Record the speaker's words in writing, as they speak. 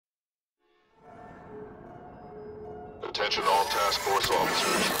Attention all task force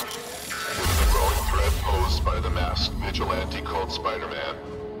officers. Given the growing threat posed by the masked vigilante called Spider-Man,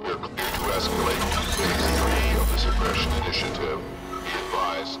 we're clear to escalate to Phase 3 of the Suppression Initiative. Be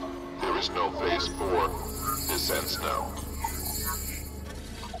advised, there is no Phase 4. This ends now.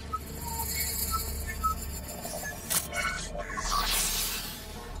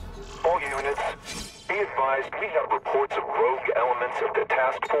 All units, be advised we have reports of rogue elements of the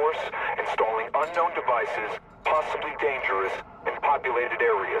task force installing unknown devices, possibly dangerous, in populated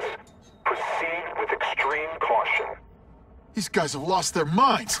areas. Proceed with extreme caution. These guys have lost their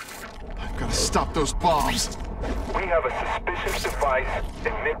minds. I've got to stop those bombs. We have a suspicious device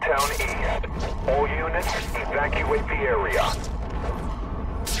in Midtown East. All units, evacuate the area.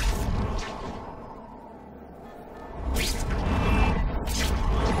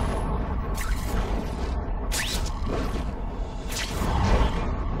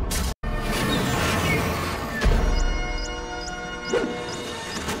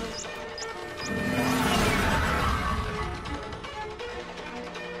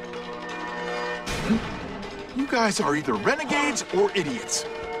 You guys are either renegades or idiots.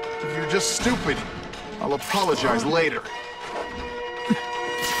 If you're just stupid, I'll apologize later.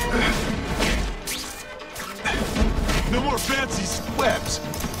 No more fancy webs.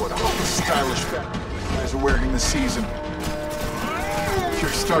 What all the stylish fat you guys are wearing this season.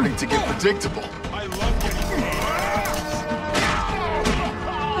 You're starting to get predictable. I love getting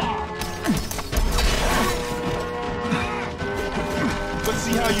Let's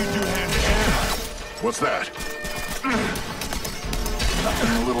see how you do hand-to-hand. What's that?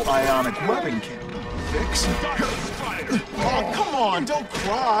 Nothing a little ionic webbing can fix. Oh, come on, don't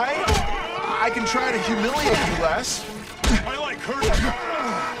cry. I can try to humiliate you less. I like hurting. Is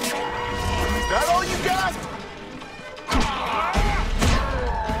that all you got?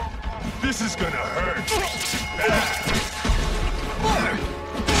 This is gonna hurt.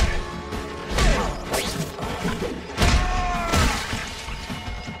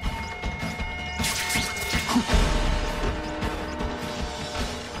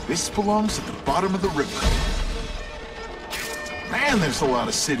 This belongs at the bottom of the river. Man, there's a lot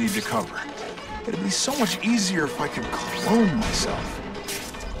of city to cover. It'd be so much easier if I could clone myself.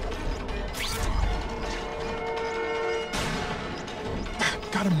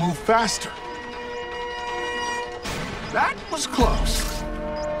 Gotta move faster. That was close.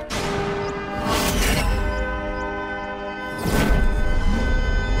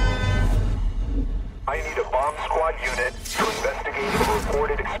 I need a bomb squad unit to investigate a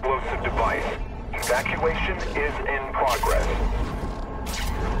reported explosive device. Evacuation is in progress.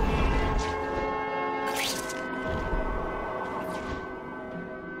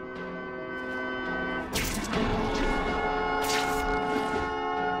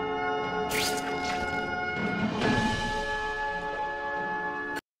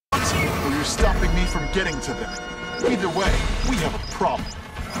 Or you're stopping me from getting to them. Either way, we have a problem.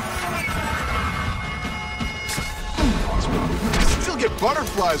 Still get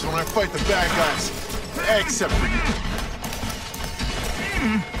butterflies when I fight the bad guys. Except for you.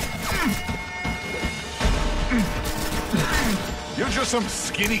 You're just some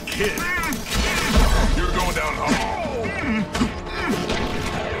skinny kid. You're going down hard.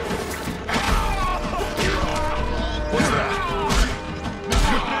 What's that?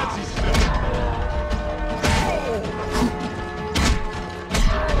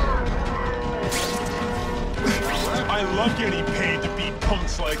 I love getting paid to beat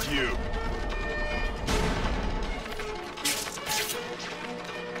punks like you.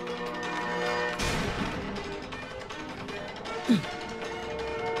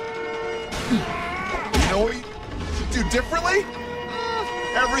 You know what you do differently?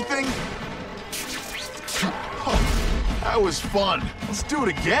 Everything? Oh, that was fun. Let's do it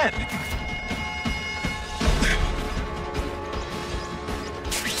again.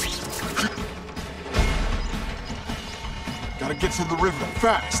 Gotta get to the river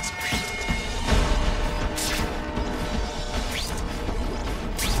fast.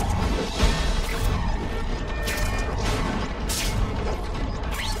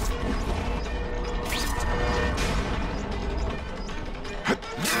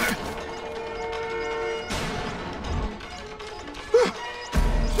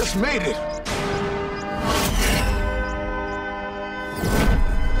 Just made it.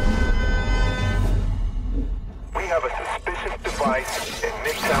 We have a suspicious device in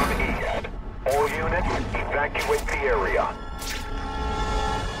Midtown East. All units, evacuate the area.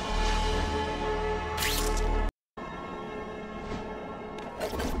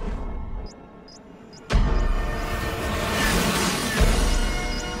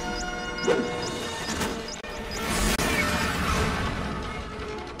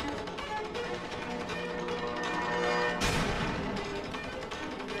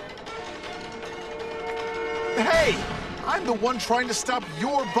 the one trying to stop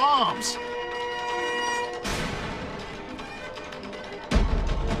your bombs.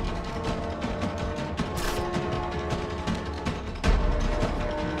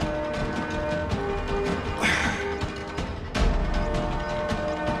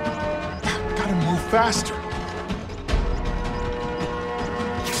 Gotta move faster.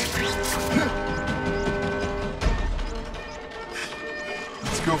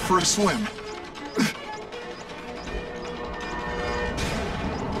 Let's go for a swim.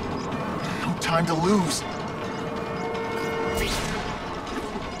 No time to lose.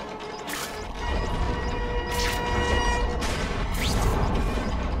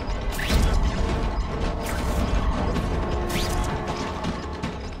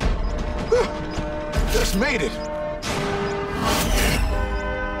 Just made it.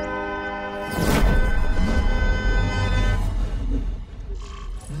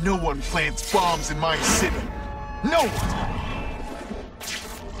 No one plants bombs in my city. No one!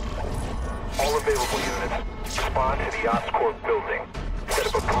 All available units, respond to the Oscorp building. Set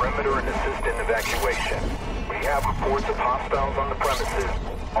up a perimeter and assist in evacuation. We have reports of hostiles on the premises,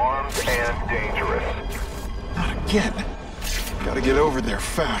 armed and dangerous. Not again. Gotta get over there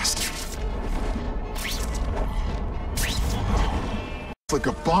fast. It's like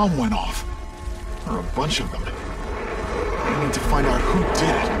a bomb went off. Or a bunch of them. I need to find out who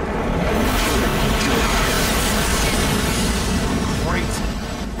did it. Great.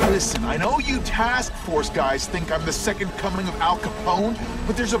 Listen, I know you task force guys think I'm the second coming of Al Capone,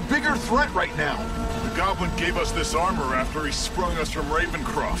 but there's a bigger threat right now. The Goblin gave us this armor after he sprung us from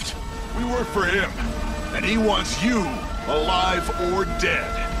Ravencroft. We work for him, and he wants you alive or dead.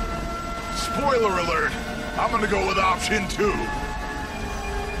 Spoiler alert, I'm gonna go with option 2.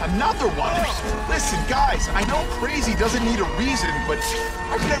 Another one? Listen, guys, I know crazy doesn't need a reason, but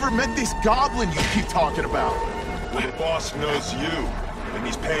I've never met this goblin you keep talking about. Well, the boss knows you, and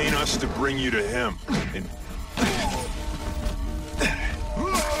he's paying us to bring you to him. And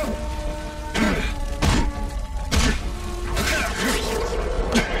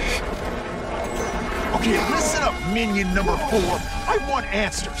Okay, listen up, minion number 4. I want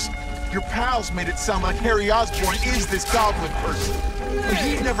answers. Your pals made it sound like Harry Osborn is this goblin person. But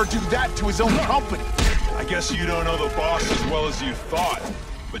he'd never do that to his own company. I guess you don't know the boss as well as you thought,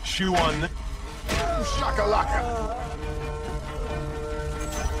 but chew on Shakalaka.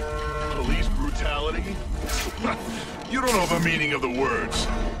 police brutality? You don't know the meaning of the words.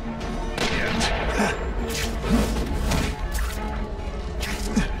 Yet.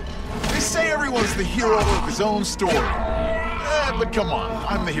 They say everyone's the hero of his own story. But come on,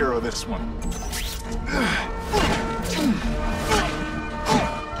 I'm the hero of this one.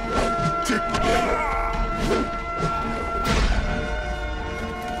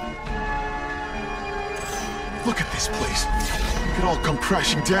 Look at this place. It could all come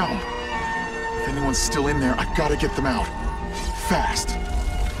crashing down. If anyone's still in there, I've got to get them out. Fast.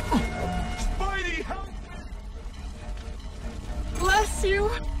 Spidey, help! Bless you.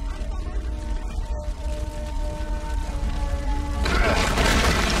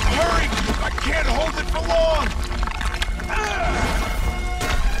 Hurry! I can't hold it for long!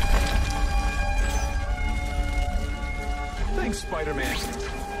 Thanks, Spider-Man.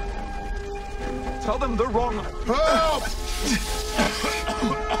 Tell them they're wrong. Help!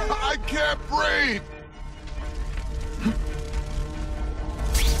 I can't breathe!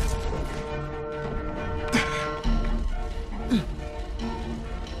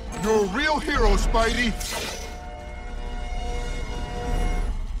 You're a real hero, Spidey!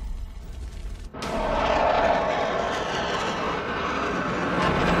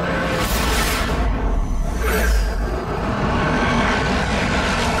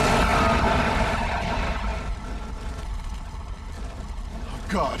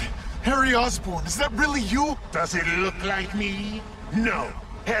 God, Harry Osborn, is that really you? Does it look like me? No.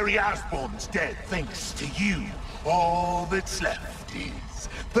 Harry Osborn's dead thanks to you. All that's left is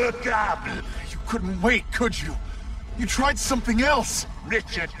the Goblin. You couldn't wait, could you? You tried something else.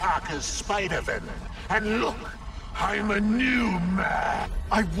 Richard Parker's Spider-Venom. And look, I'm a new man.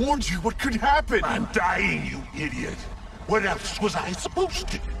 I warned you what could happen. I'm dying, you idiot. What else was I supposed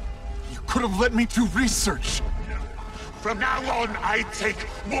to do? You could have let me do research. From now on, I take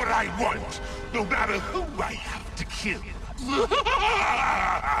what I want, no matter who I have to kill.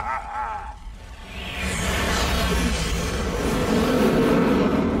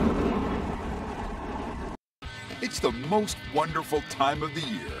 It's the most wonderful time of the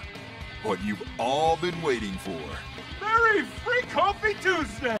year. What you've all been waiting for. Merry Free Coffee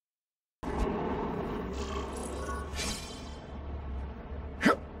Tuesday!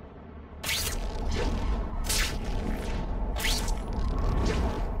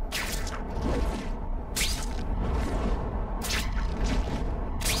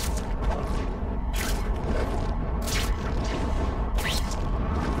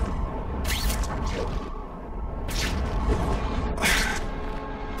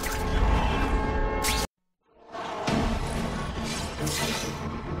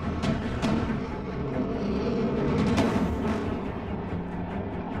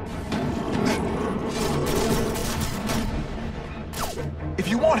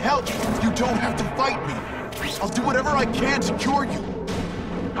 want help, you don't have to fight me. I'll do whatever I can to cure you.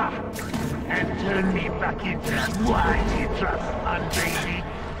 And turn me back into that whiny Trussman, baby?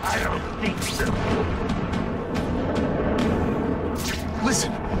 I don't think so.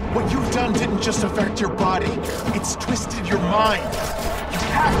 Listen, what you've done didn't just affect your body. It's twisted your mind. You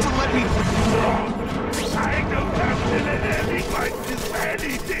have to let me... I don't have to let anyone do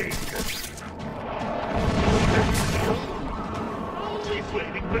anything. Always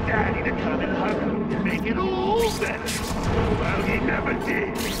waiting for Daddy to come and hug me and make it all better. Well, he never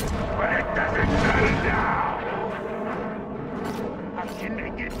did. But it doesn't matter now. I can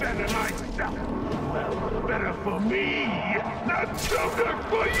make it better myself. Well, better for me, not so good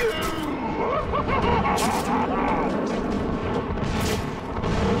for you!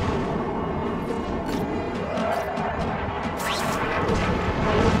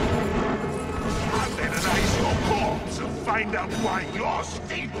 I'll analyze your corpse and find out why you're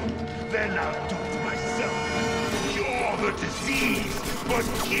stable. Then I'll do it myself. Cure the disease, but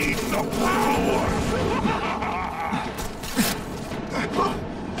keep the power!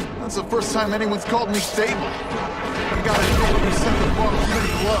 That's the first time anyone's called me stable. I gotta admit, you set the bar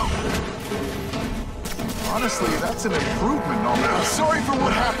pretty low. Honestly, that's an improvement on that. I'm sorry for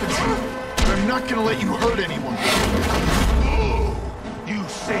what happened to you, but I'm not gonna let you hurt anyone. Oh, you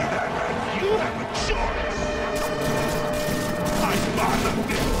say that like you have a choice. My father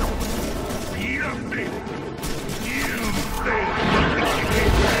did. Peter failed. You failed.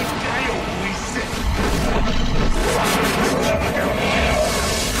 Like I always said.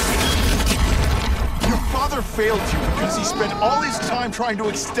 Your father failed you because he spent all his time trying to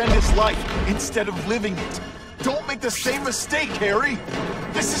extend his life instead of living it. Don't make the same mistake, Harry!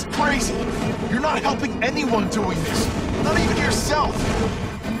 This is crazy! You're not helping anyone doing this! Not even yourself!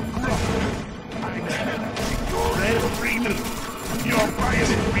 I'm analyzing your every move. Your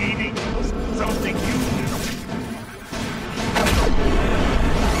violent reading was something you knew.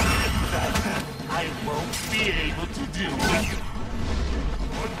 That I won't be able to do when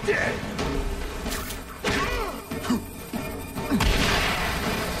you're dead.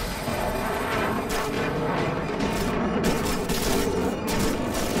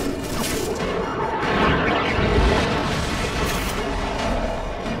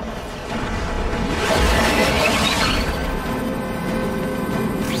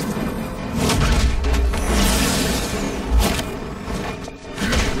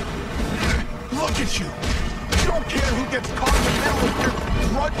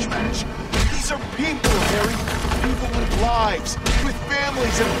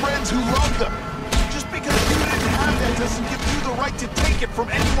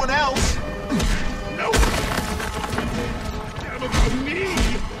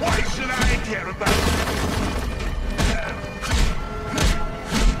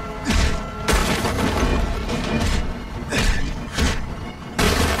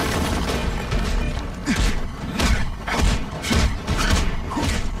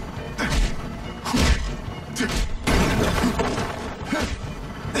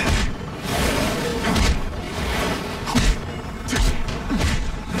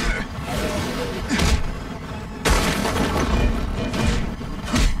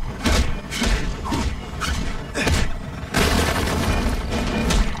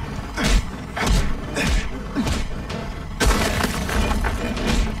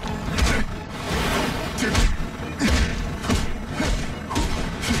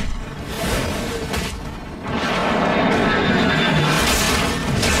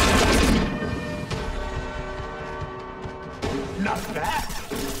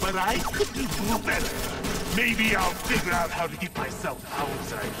 Maybe I'll figure out how to give myself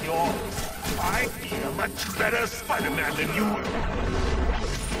powers like yours. I'd be a much better Spider-Man than you were.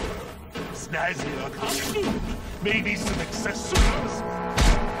 Snazzier costume, maybe some accessories.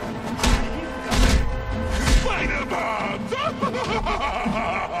 Spider bombs!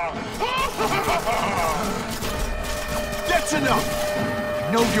 That's enough!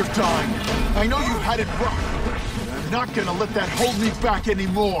 I know you're dying. I know you've had it rough. I'm not gonna let that hold me back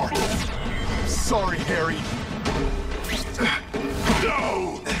anymore. Sorry, Harry.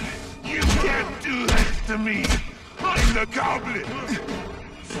 No! You can't do that to me! I'm the Goblin!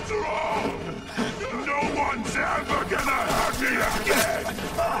 Strong! No one's ever gonna hurt me again!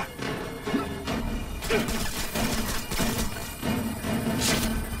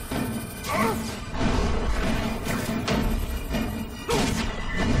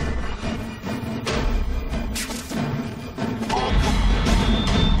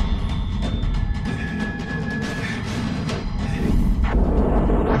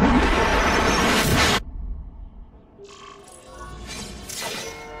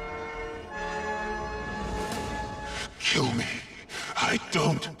 kill me. I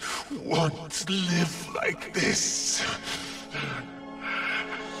don't want to live like this.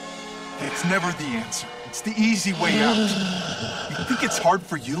 It's never the answer. It's the easy way out. You think it's hard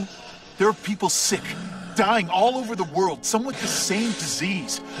for you? There are people sick, dying all over the world, some with the same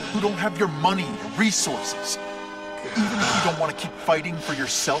disease, who don't have your money, your resources. Even if you don't want to keep fighting for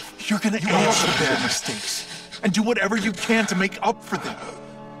yourself, you're gonna answer their mistakes and do whatever you can to make up for them.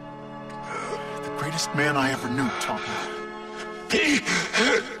 The greatest man I ever knew taught me.